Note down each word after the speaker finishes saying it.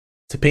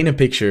To paint a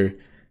picture,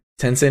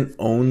 Tencent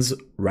owns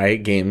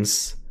Riot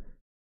Games.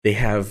 They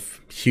have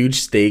huge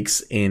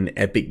stakes in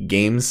Epic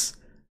Games,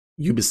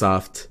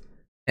 Ubisoft,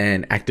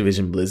 and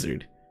Activision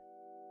Blizzard.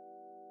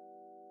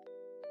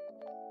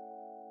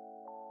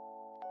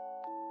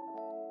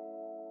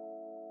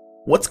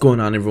 What's going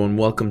on, everyone?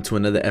 Welcome to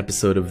another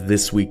episode of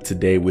This Week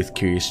Today with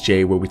Curious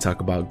J, where we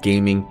talk about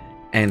gaming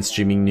and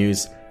streaming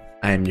news.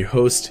 I am your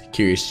host,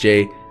 Curious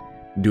J.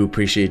 Do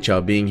appreciate y'all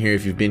being here.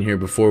 If you've been here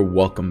before,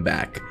 welcome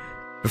back.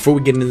 Before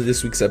we get into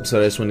this week's episode,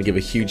 I just want to give a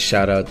huge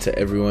shout out to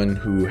everyone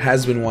who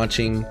has been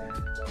watching,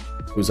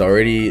 who's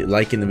already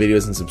liking the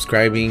videos and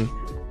subscribing.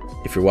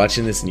 If you're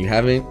watching this and you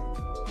haven't,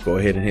 go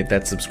ahead and hit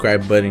that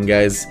subscribe button,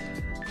 guys.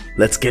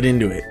 Let's get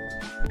into it.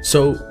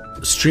 So,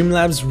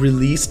 Streamlabs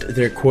released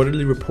their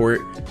quarterly report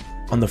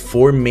on the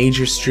 4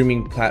 major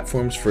streaming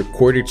platforms for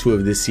Q2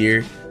 of this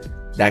year.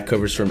 That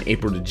covers from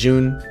April to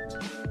June.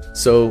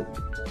 So,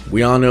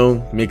 we all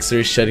know Mixer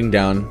is shutting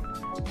down.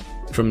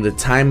 From the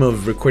time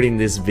of recording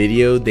this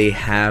video, they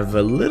have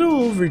a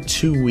little over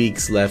 2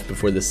 weeks left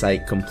before the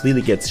site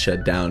completely gets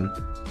shut down.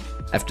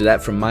 After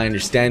that, from my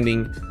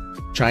understanding,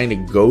 trying to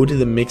go to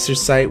the Mixer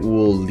site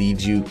will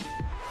lead you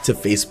to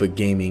Facebook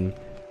Gaming,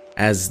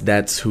 as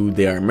that's who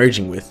they are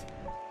merging with.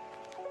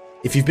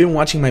 If you've been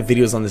watching my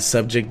videos on this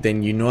subject,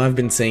 then you know I've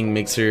been saying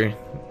Mixer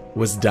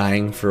was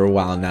dying for a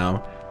while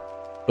now.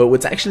 But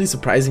what's actually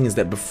surprising is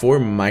that before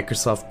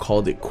Microsoft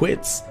called it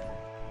quits,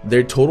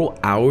 their total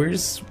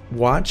hours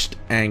watched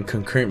and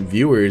concurrent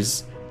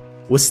viewers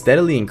was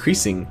steadily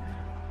increasing.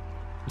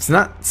 It's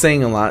not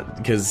saying a lot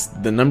because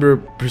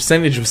the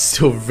percentage was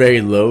still very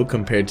low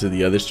compared to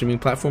the other streaming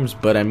platforms,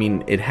 but I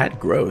mean, it had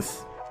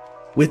growth.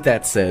 With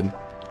that said,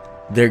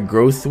 their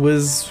growth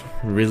was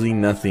really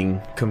nothing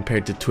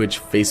compared to Twitch,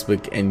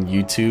 Facebook, and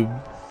YouTube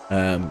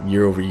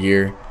year over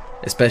year,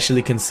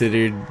 especially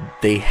considered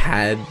they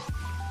had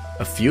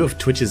a few of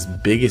Twitch's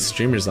biggest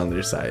streamers on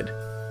their side.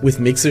 With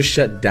Mixer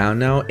shut down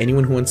now,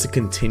 anyone who wants to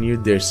continue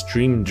their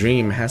stream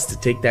dream has to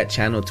take that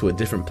channel to a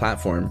different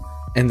platform,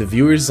 and the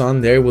viewers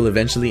on there will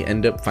eventually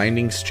end up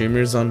finding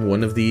streamers on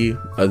one of the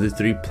other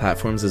 3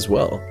 platforms as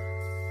well.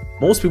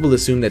 Most people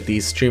assume that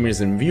these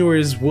streamers and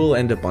viewers will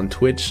end up on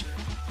Twitch,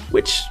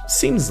 which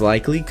seems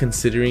likely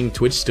considering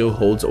Twitch still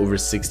holds over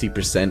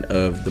 60%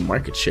 of the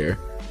market share.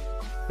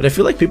 But I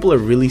feel like people are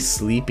really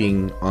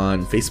sleeping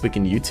on Facebook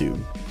and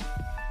YouTube.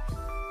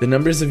 The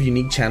numbers of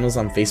unique channels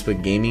on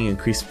Facebook Gaming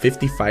increased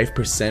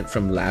 55%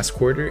 from last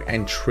quarter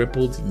and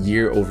tripled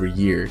year over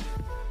year.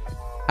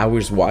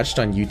 Hours watched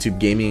on YouTube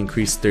Gaming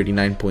increased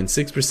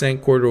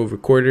 39.6% quarter over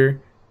quarter.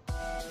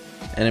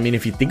 And I mean,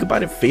 if you think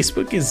about it,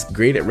 Facebook is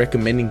great at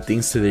recommending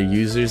things to their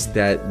users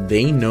that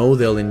they know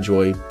they'll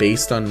enjoy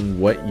based on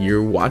what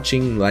you're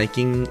watching,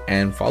 liking,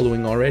 and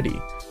following already.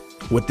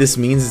 What this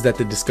means is that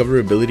the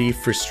discoverability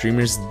for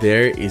streamers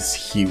there is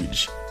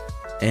huge.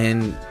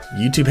 And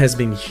YouTube has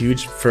been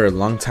huge for a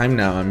long time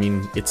now. I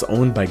mean, it's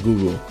owned by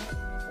Google.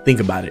 Think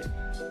about it.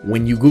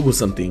 When you Google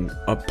something,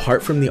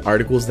 apart from the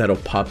articles that'll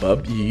pop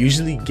up, you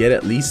usually get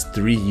at least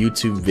 3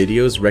 YouTube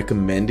videos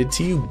recommended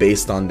to you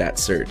based on that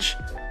search.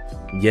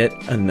 Yet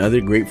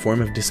another great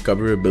form of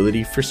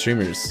discoverability for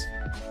streamers.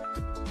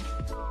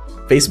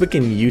 Facebook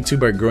and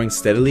YouTube are growing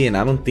steadily, and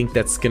I don't think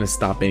that's gonna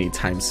stop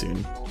anytime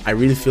soon. I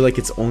really feel like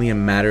it's only a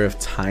matter of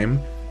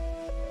time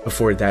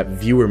before that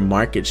viewer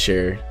market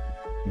share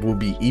will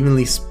be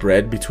evenly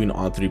spread between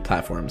all 3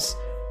 platforms.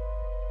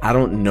 I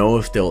don't know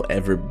if they'll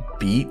ever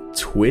beat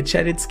Twitch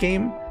at its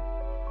game,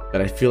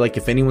 but I feel like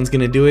if anyone's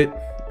gonna do it,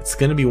 it's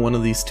gonna be one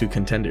of these 2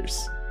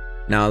 contenders.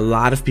 Now, a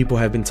lot of people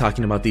have been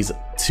talking about these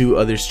 2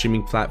 other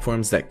streaming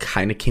platforms that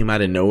kind of came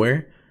out of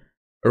nowhere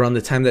around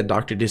the time that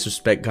Dr.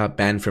 Disrespect got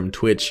banned from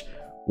Twitch,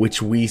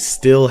 which we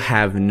still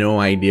have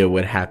no idea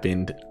what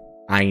happened.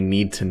 I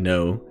need to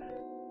know.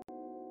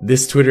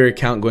 This Twitter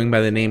account going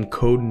by the name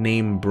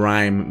Codename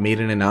Brime made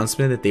an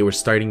announcement that they were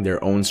starting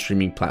their own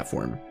streaming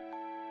platform.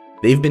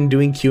 They've been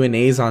doing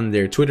Q&As on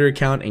their Twitter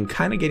account and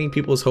kind of getting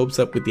people's hopes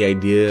up with the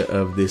idea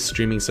of this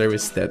streaming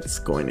service that's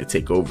going to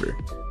take over.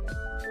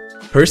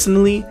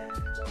 Personally,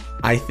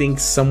 I think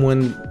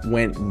someone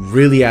went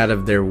really out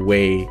of their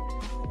way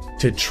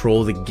to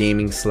troll the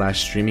gaming /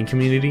 streaming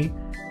community.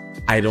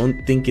 I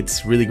don't think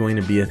it's really going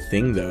to be a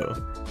thing though.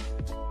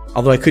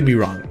 Although I could be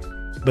wrong.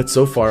 But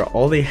so far,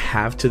 all they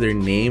have to their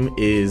name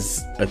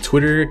is a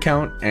Twitter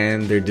account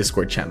and their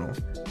Discord channel.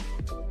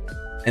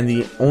 And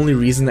the only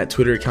reason that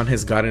Twitter account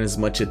has gotten as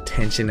much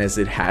attention as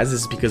it has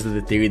is because of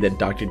the theory that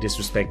Dr.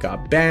 Disrespect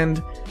got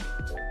banned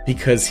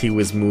because he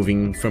was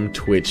moving from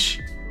Twitch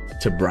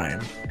to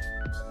Brime.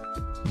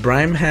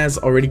 Brime has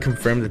already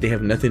confirmed that they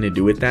have nothing to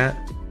do with that.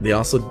 They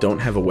also don't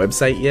have a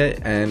website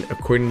yet, and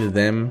according to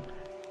them,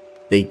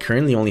 they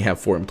currently only have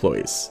 4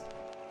 employees.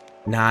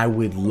 Now, I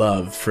would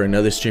love for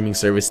another streaming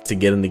service to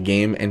get in the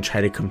game and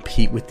try to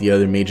compete with the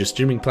other major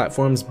streaming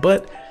platforms,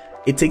 but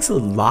it takes a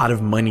lot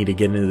of money to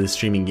get into the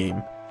streaming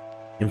game.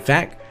 In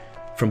fact,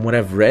 from what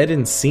I've read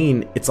and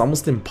seen, it's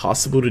almost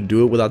impossible to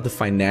do it without the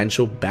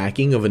financial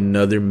backing of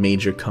another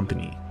major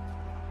company.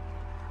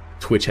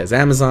 Twitch has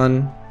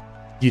Amazon,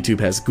 YouTube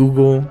has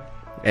Google,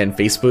 And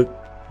Facebook,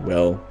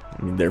 well,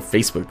 I mean, they're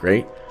Facebook,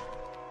 right?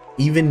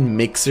 Even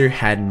Mixer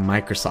had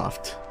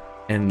Microsoft,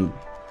 and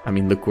I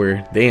mean, look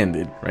where they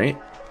ended, right?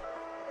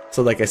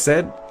 So like I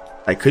said,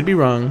 I could be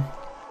wrong.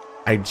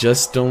 I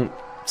just don't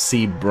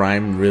see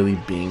Brime really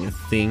being a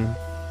thing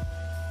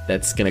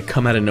that's gonna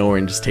come out of nowhere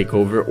and just take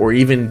over, or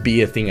even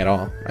be a thing at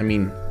all. I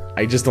mean,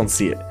 I just don't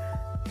see it.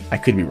 I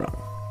could be wrong.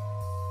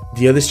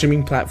 The other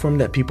streaming platform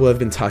that people have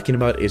been talking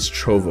about is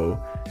Trovo.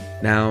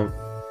 Now,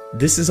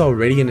 this is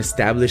already an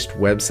established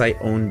website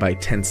owned by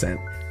Tencent.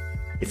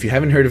 If you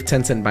haven't heard of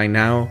Tencent by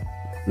now,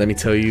 let me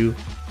tell you,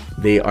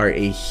 they are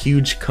a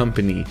huge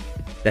company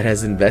that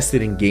has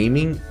invested in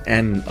gaming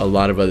and a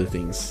lot of other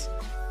things.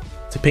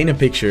 To paint a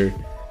picture,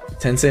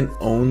 Tencent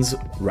owns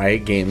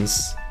Riot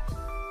Games.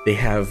 They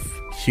have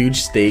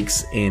huge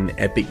stakes in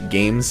Epic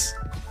Games,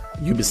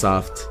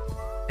 Ubisoft,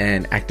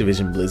 and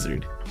Activision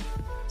Blizzard.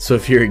 So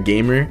if you're a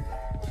gamer,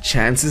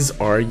 chances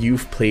are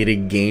you've played a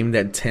game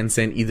that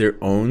Tencent either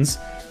owns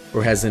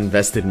or has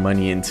invested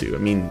money into. I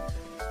mean,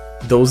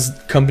 those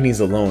companies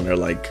alone are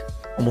like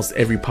almost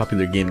every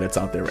popular game that's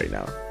out there right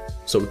now.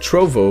 So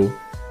Trovo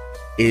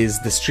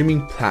is the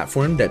streaming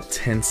platform that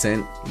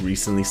Tencent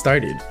recently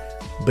started,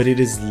 but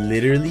it is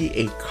literally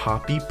a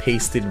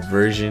copy-pasted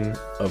version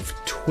of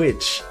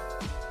Twitch,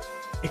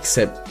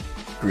 except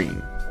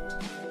green.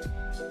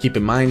 Keep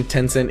in mind,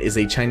 Tencent is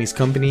a Chinese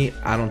company.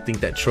 I don't think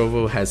that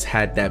Trovo has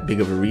had that big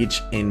of a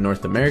reach in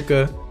North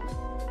America,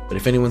 but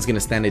if anyone's gonna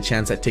stand a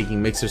chance at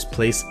taking Mixer's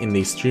place in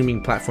the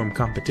streaming platform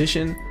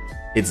competition,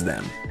 it's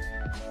them.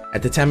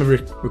 At the time of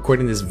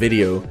recording this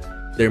video,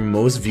 their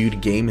most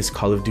viewed game is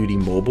Call of Duty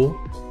Mobile,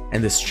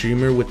 and the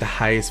streamer with the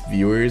highest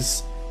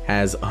viewers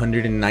has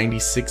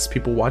 196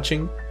 people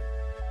watching,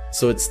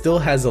 so it still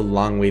has a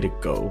long way to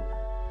go.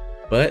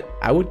 But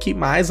I would keep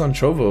my eyes on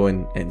Trovo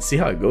and see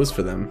how it goes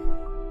for them.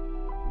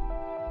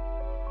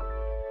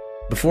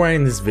 Before I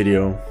end this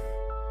video,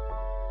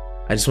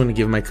 I just want to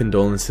give my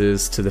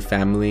condolences to the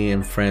family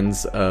and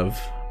friends of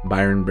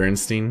Byron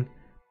Bernstein,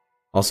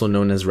 also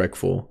known as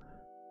Wreckful,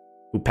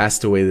 who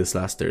passed away this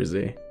last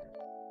Thursday.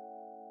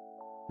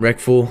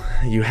 Wreckful,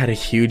 you had a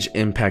huge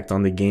impact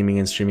on the gaming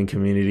and streaming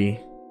community,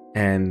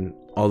 and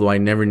although I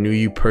never knew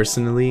you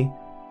personally,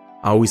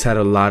 I always had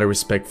a lot of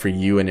respect for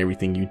you and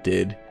everything you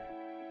did.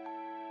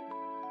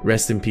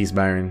 Rest in peace,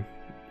 Byron.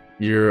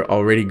 You're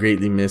already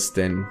greatly missed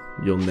and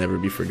you'll never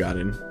be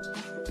forgotten.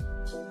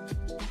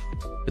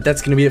 But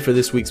that's gonna be it for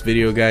this week's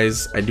video,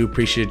 guys. I do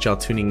appreciate y'all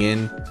tuning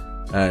in.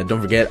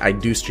 Don't forget, I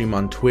do stream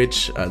on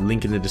Twitch,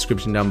 link in the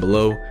description down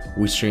below.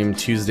 We stream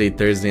Tuesday,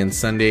 Thursday, and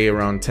Sunday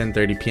around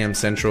 10:30 p.m.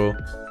 Central.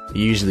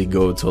 We usually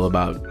go till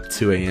about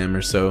 2 a.m.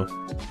 or so.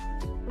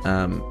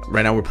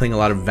 Right now we're playing a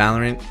lot of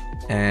Valorant,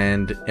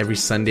 and every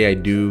Sunday I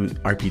do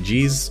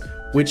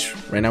RPGs, which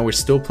right now we're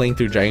still playing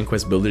through Dragon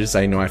Quest Builders.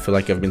 I know I feel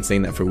like I've been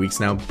saying that for weeks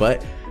now,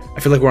 but I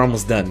feel like we're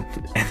almost done.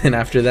 And then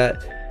after that,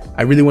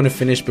 I really want to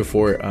finish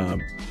before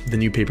the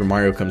new Paper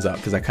Mario comes out,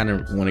 because I kind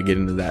of want to get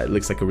into that. It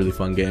looks like a really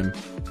fun game.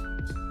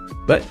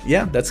 But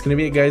yeah, that's gonna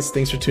be it, guys.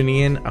 Thanks for tuning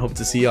in. I hope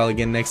to see y'all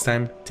again next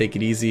time. Take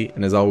it easy,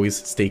 and as always,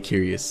 stay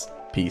curious.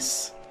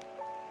 Peace.